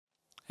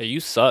Hey, you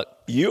suck.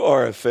 You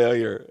are a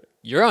failure.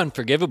 You're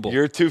unforgivable.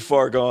 You're too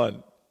far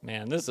gone.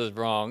 Man, this is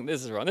wrong.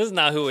 This is wrong. This is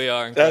not who we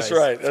are in That's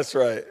Christ. right. That's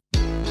right.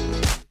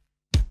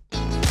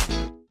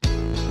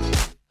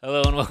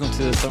 Hello and welcome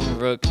to the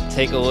Summerbrook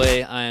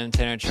Takeaway. I am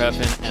Tanner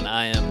Treffin and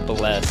I am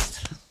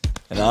blessed.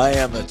 And I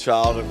am a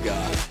child of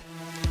God.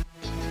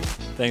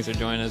 Thanks for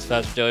joining us,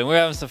 Pastor Joey. We're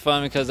having some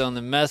fun because on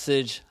the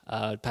message,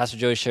 Pastor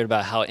Joey shared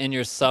about how in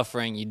your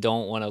suffering, you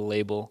don't want to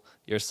label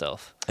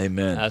yourself.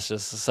 Amen. That's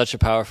just such a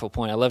powerful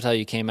point. I loved how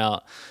you came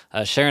out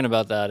sharing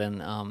about that,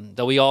 and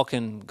that we all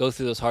can go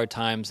through those hard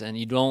times, and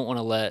you don't want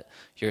to let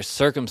your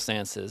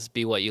circumstances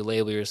be what you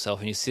label yourself.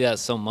 And you see that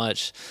so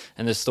much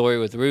in this story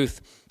with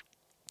Ruth,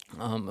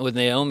 with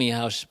Naomi,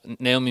 how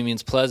Naomi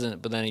means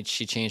pleasant, but then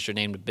she changed her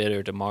name to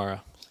bitter, to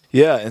Mara.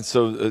 Yeah, and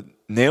so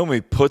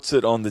Naomi puts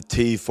it on the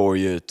tee for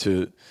you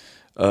to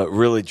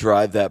really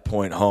drive that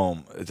point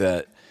home,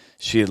 that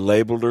she had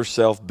labeled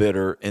herself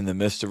bitter in the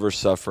midst of her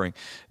suffering,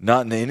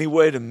 not in any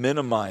way to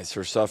minimize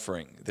her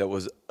suffering. That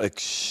was, I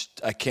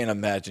can't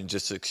imagine,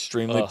 just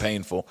extremely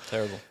painful.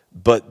 Terrible.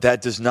 But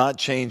that does not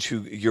change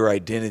your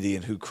identity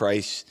and who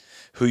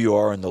you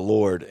are in the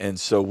Lord. And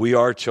so we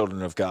are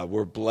children of God.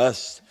 We're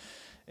blessed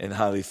and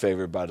highly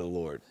favored by the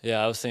Lord.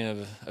 Yeah, I was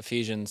thinking of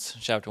Ephesians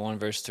chapter 1,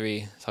 verse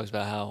 3. It talks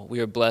about how we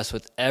are blessed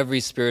with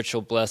every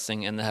spiritual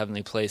blessing in the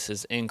heavenly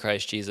places in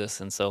Christ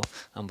Jesus. And so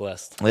I'm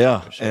blessed.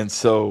 Yeah, Sure. and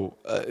so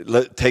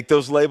take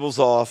those labels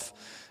off.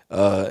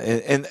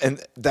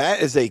 And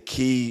that is a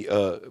key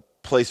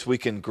place we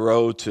can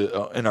grow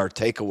to in our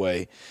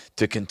takeaway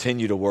to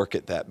continue to work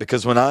at that.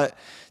 Because when I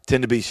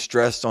tend to be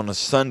stressed on a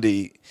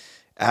Sunday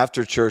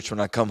after church, when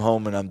I come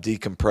home and I'm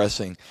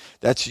decompressing,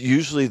 that's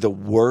usually the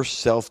worst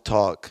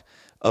self-talk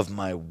of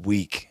my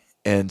week.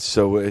 And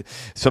so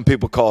some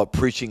people call it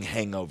preaching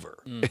hangover.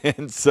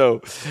 And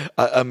so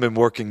I've been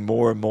working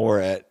more and more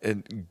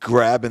at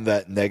grabbing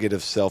that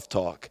negative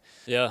self-talk.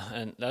 Yeah,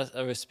 and that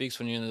always speaks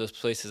when you're in those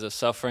places of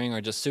suffering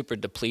or just super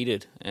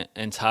depleted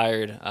and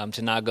tired,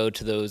 to not go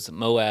to those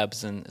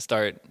Moabs and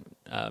start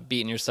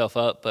beating yourself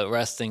up, but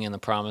resting in the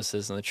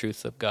promises and the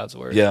truth of God's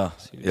word. Yeah,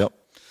 yep.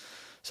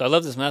 So I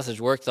love this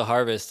message, work the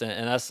harvest,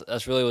 and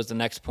that's really was the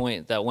next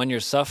point, that when you're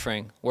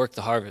suffering, work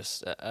the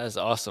harvest. That's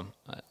awesome.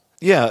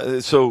 Yeah,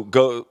 so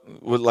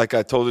like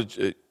I told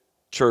the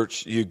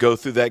church, you go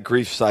through that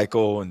grief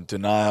cycle and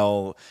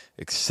denial,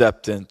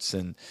 acceptance,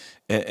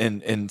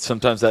 and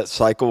sometimes that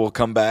cycle will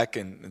come back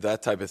and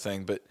that type of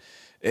thing,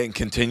 and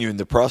continue in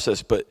the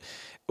process. But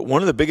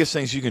one of the biggest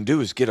things you can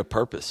do is get a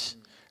purpose.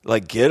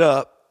 Like, get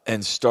up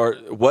and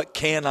start, what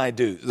can I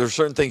do? There's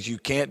certain things you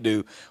can't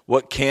do.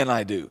 What can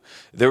I do?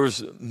 There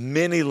was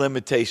many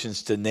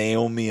limitations to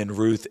Naomi and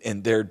Ruth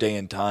in their day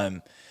and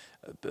time,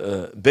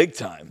 big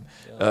time,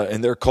 in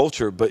their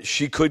culture, but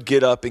she could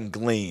get up and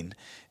glean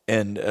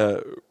and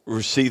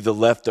receive the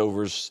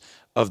leftovers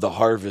of the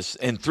harvest.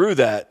 And through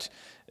that,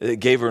 it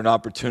gave her an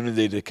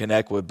opportunity to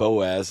connect with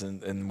Boaz,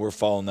 and we're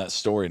following that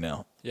story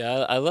now.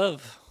 Yeah, I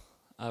love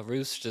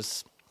Ruth's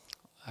just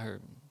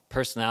her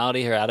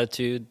personality, her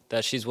attitude,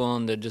 that she's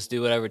willing to just do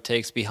whatever it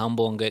takes, be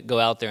humble, and go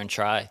out there and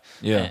try,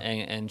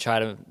 and try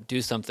to do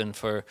something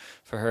for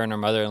her and her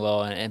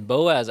mother-in-law. And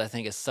Boaz, I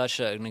think, is such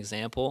an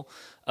example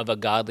of a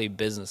godly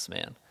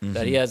businessman,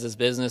 that he has this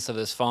business of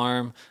this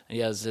farm, and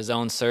he has his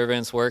own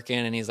servants working,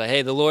 and he's like,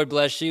 hey, the Lord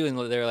bless you, and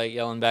they're like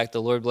yelling back,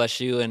 the Lord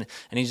bless you, and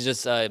he's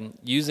just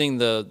using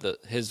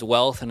his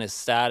wealth and his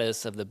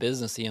status of the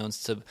business he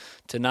owns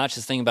to not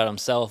just think about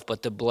himself,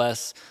 but to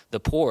bless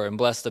the poor and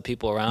bless the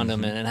people around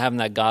him, and having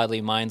that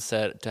godly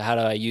mindset to how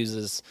do I use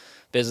this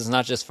business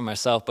not just for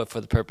myself, but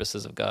for the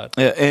purposes of God.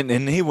 Yeah,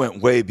 and he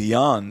went way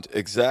beyond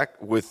exact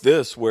with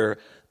this, where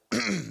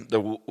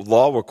the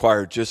law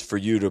required just for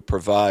you to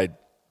provide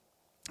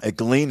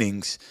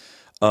gleanings,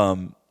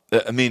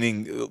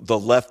 meaning the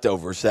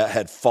leftovers that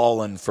had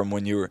fallen from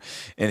when you were.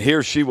 And he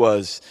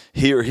was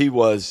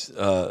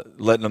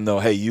letting them know,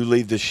 hey, you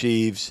leave the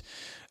sheaves,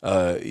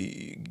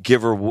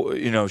 give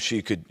her,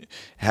 she could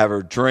have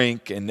her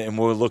drink, and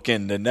we'll look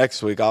into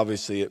next week.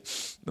 Obviously,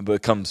 it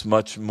becomes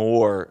much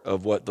more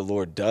of what the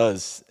Lord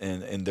does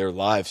in their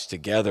lives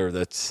together.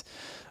 That's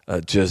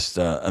just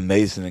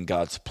amazing in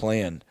God's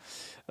plan.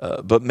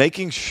 But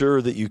making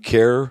sure that you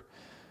care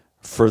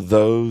for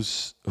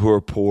those who are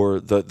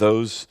poor,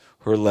 those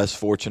who are less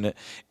fortunate.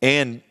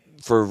 And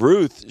for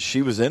Ruth,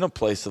 she was in a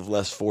place of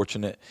less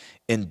fortunate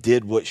and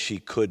did what she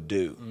could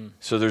do.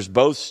 So there's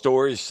both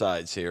story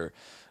sides here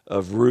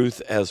of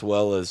Ruth as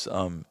well as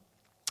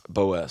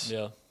Boaz.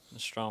 Yeah,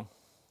 that's strong.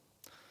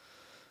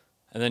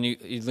 And then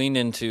you leaned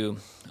into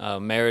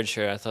marriage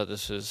here. I thought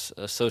this was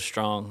so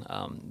strong,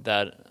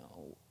 that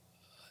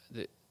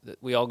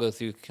we all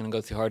can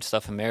go through hard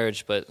stuff in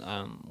marriage, but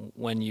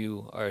when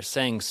you are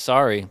saying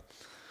sorry,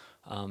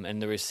 and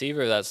the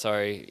receiver of that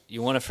sorry,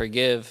 you want to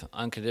forgive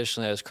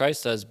unconditionally as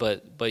Christ does,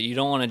 but you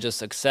don't want to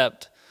just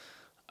accept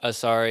a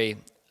sorry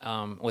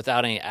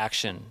without any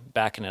action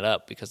backing it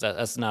up, because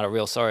that's not a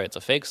real sorry, it's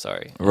a fake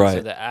sorry. Right.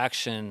 So the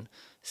action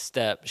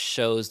step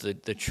shows the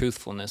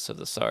truthfulness of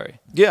the sorry.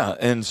 Yeah,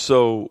 and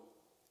so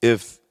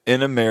if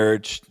in a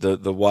marriage,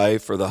 the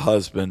wife or the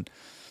husband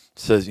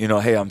says,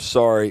 hey, I'm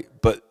sorry,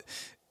 but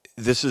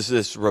this is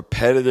this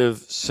repetitive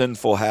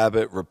sinful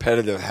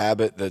repetitive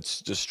habit that's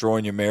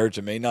destroying your marriage.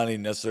 It may not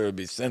even necessarily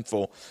be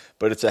sinful,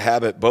 but it's a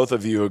habit both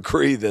of you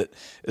agree that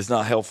is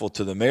not helpful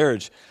to the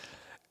marriage.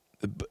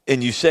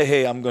 And you say,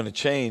 hey, I'm going to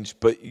change,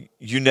 but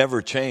you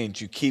never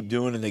change. You keep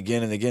doing it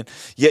again and again.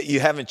 Yet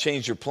you haven't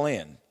changed your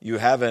plan. You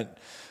haven't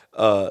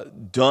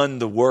done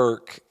the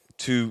work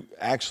to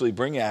actually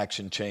bring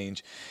action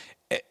change.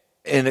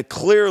 And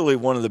clearly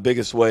one of the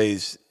biggest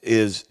ways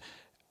is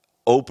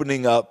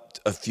opening up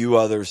a few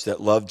others that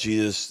love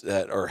Jesus,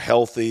 that are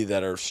healthy,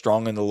 that are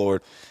strong in the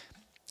Lord,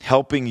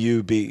 helping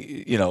you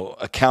be,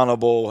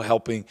 accountable,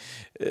 helping.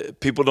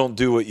 People don't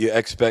do what you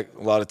expect.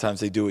 A lot of times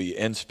they do what you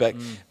inspect.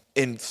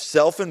 In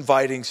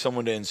self-inviting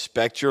someone to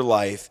inspect your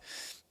life,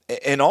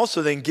 and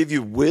also then give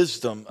you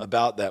wisdom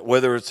about that,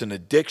 whether it's an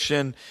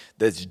addiction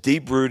that's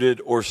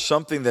deep-rooted or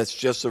something that's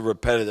just a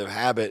repetitive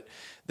habit,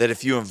 that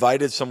if you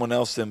invited someone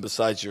else in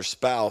besides your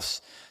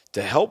spouse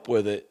to help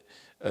with it,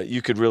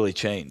 you could really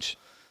change.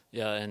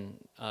 Yeah, and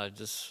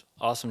just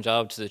awesome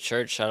job to the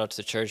church. Shout out to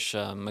the church.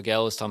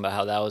 Miguel was talking about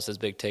how that was his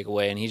big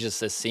takeaway, and he just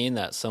has seen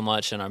that so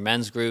much in our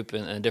men's group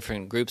and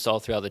different groups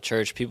all throughout the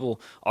church. People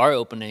are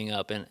opening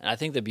up, and I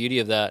think the beauty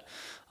of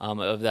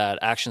that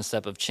action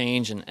step of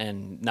change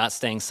and not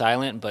staying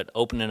silent, but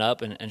opening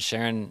up and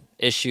sharing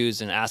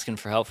issues and asking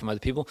for help from other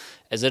people,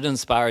 as it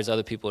inspires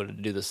other people to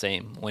do the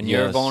same. When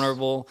you're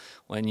vulnerable,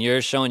 when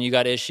you're showing you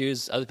got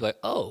issues, other people are like,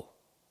 oh,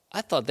 I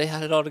thought they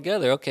had it all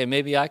together. Okay,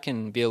 maybe I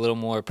can be a little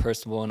more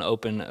personable and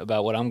open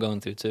about what I'm going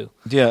through too.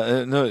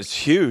 Yeah, no, it's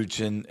huge.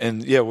 And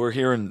we're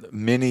hearing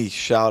many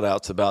shout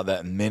outs about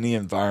that in many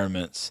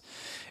environments.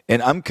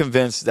 And I'm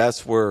convinced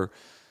that's where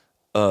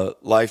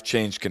life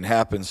change can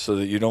happen, so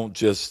that you don't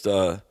just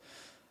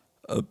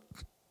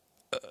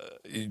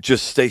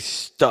stay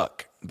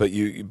stuck, but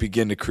you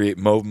begin to create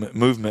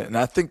movement. And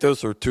I think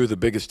those are two of the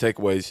biggest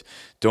takeaways.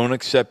 Don't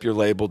accept your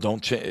label.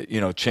 Don't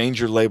change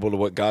your label to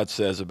what God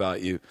says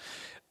about you.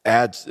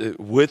 Add,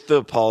 with the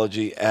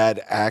apology,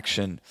 add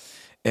action.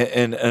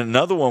 And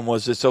another one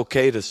was, it's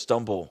okay to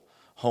stumble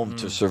home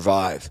to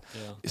survive.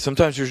 Yeah.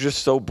 Sometimes you're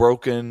just so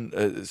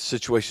broken,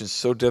 situation's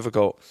so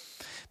difficult.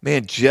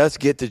 Man,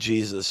 just get to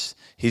Jesus.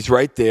 He's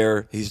right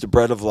there. He's the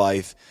bread of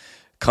life.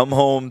 Come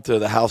home to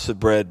the house of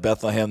bread,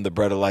 Bethlehem, the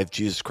bread of life,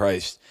 Jesus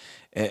Christ.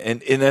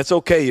 And that's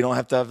okay. You don't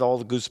have to have all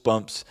the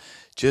goosebumps.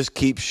 Just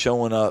keep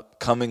showing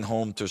up, coming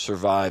home to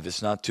survive.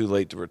 It's not too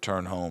late to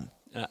return home.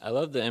 I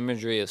love the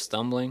imagery of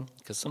stumbling,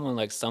 because someone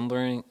like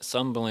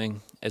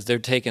stumbling is they're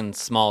taking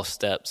small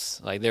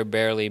steps, like they're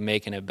barely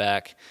making it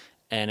back.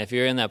 And if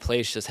you're in that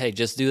place,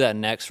 just do that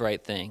next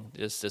right thing.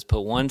 Just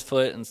put one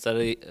foot in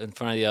front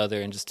of the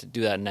other, and just to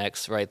do that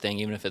next right thing,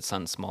 even if it's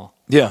something small.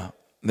 Yeah,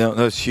 no,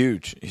 it's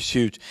huge. It's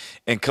huge.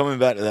 And coming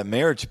back to that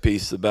marriage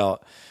piece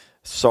about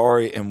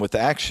sorry and with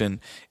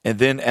action, and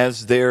then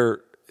as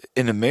they're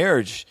in a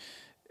marriage,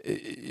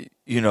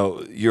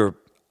 your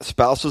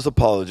spouse has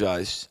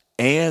apologized,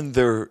 and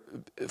they're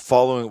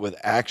following it with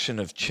action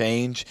of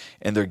change,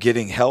 and they're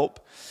getting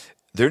help,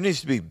 there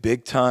needs to be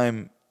big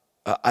time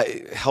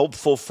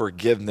helpful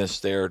forgiveness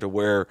there, to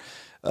where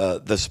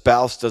the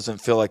spouse doesn't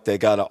feel like they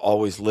got to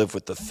always live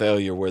with the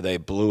failure where they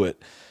blew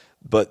it,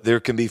 but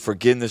there can be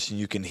forgiveness and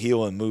you can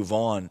heal and move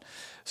on.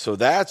 So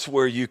that's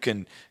where you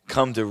can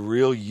come to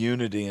real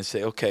unity and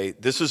say, okay,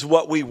 this is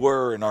what we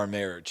were in our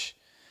marriage,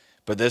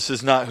 but this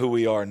is not who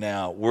we are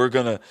now. We're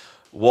going to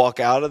walk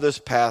out of this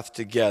path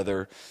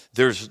together.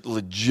 There's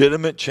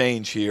legitimate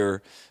change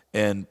here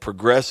and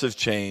progressive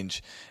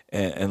change,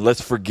 and let's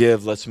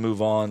forgive, let's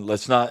move on.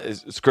 Let's not,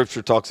 as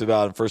Scripture talks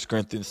about in 1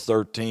 Corinthians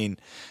 13,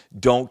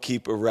 don't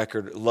keep a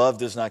record. Love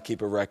does not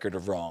keep a record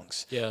of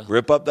wrongs. Yeah.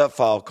 Rip up that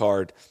file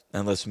card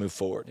and let's move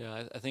forward.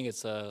 Yeah, I think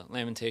it's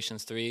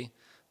Lamentations 3,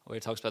 where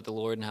it talks about the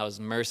Lord and how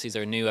his mercies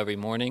are new every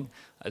morning.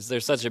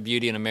 There's such a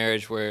beauty in a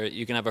marriage where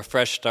you can have a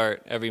fresh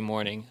start every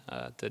morning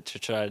to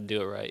try to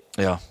do it right.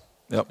 Yeah.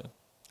 Yep. So,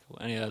 cool.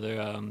 Any other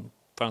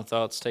final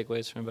thoughts,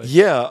 takeaways from anybody?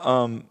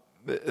 Yeah,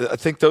 I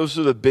think those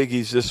are the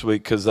biggies this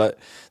week, because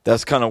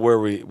that's kind of where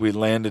we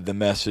landed the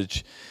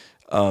message.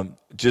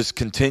 Just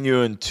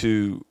continuing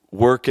to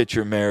work at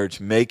your marriage,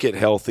 make it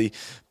healthy,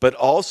 but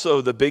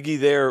also the biggie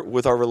there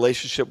with our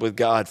relationship with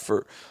God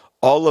for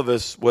all of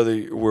us,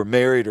 whether we're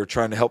married or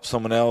trying to help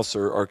someone else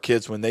or our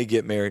kids when they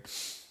get married,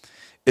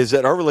 is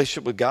that our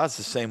relationship with God's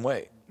the same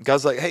way.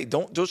 God's like, hey,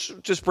 don't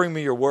just bring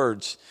me your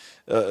words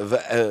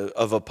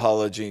of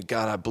apology.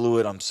 God, I blew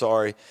it. I'm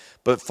sorry.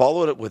 But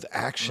follow it with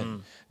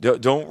action.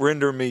 Don't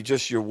render me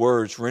just your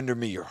words. Render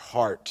me your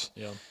heart.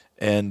 Yeah.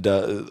 And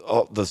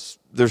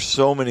there's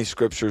so many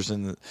scriptures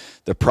in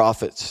the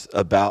prophets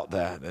about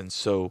that. And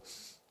so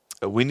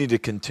we need to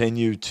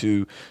continue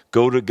to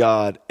go to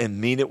God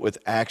and mean it with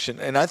action.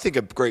 And I think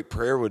a great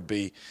prayer would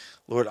be,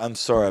 Lord, I'm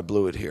sorry I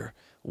blew it here.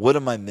 What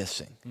am I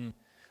missing?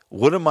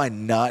 What am I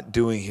not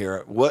doing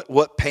here?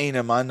 What pain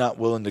am I not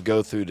willing to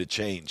go through to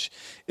change?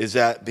 Is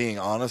that being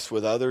honest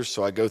with others,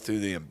 so I go through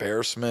the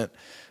embarrassment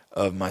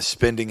of my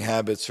spending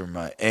habits or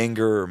my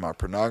anger or my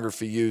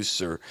pornography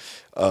use or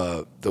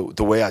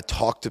the way I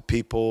talk to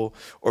people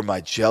or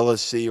my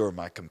jealousy or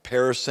my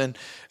comparison,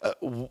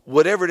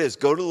 whatever it is,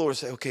 go to the Lord and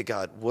say, okay,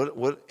 God,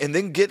 what, and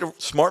then get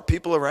smart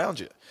people around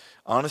you.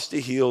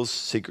 Honesty heals,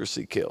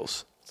 secrecy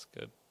kills. That's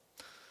good.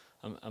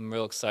 I'm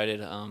real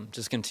excited.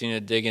 Just continue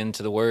to dig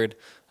into the Word.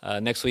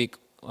 Next week,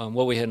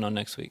 what are we hitting on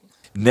next week?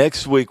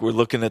 Next week, we're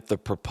looking at the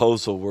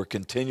proposal. We're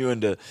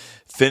continuing to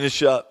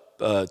finish up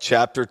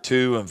chapter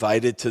 2,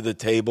 invited to the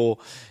table,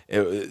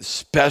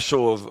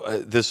 special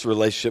of this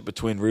relationship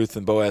between Ruth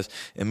and Boaz,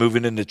 and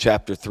moving into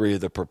chapter 3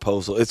 of the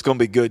proposal. It's going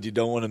to be good. You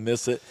don't want to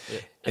miss it. Yeah.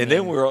 And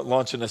then we're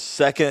launching a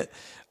second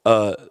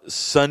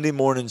Sunday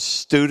morning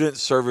student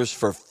service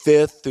for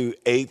 5th through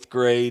 8th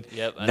grade.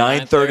 Yep,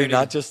 9:30,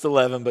 not just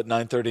 11, but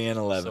 9:30 and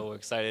 11. So we're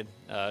excited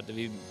to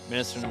be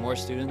ministering to more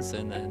students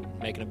and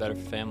making it better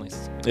for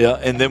families. Yeah,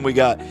 and then we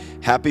got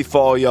Happy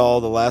Fall,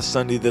 y'all, the last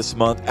Sunday this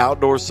month.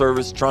 Outdoor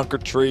service, trunk or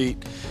treat,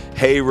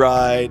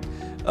 hayride,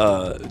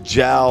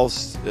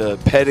 joust,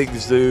 petting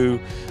zoo,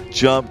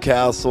 jump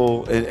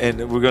castle,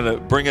 and we're going to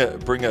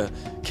bring a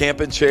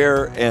camping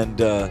chair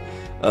and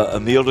a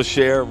meal to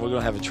share, and we're going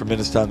to have a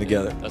tremendous time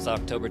together. That's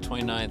October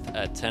 29th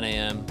at 10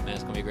 a.m. Man,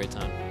 it's going to be a great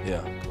time.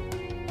 Yeah.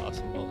 Cool.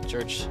 Awesome. Well,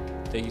 church,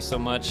 thank you so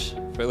much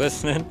for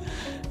listening,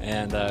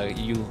 and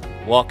you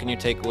walk in your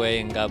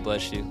takeaway, and God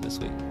bless you this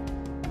week.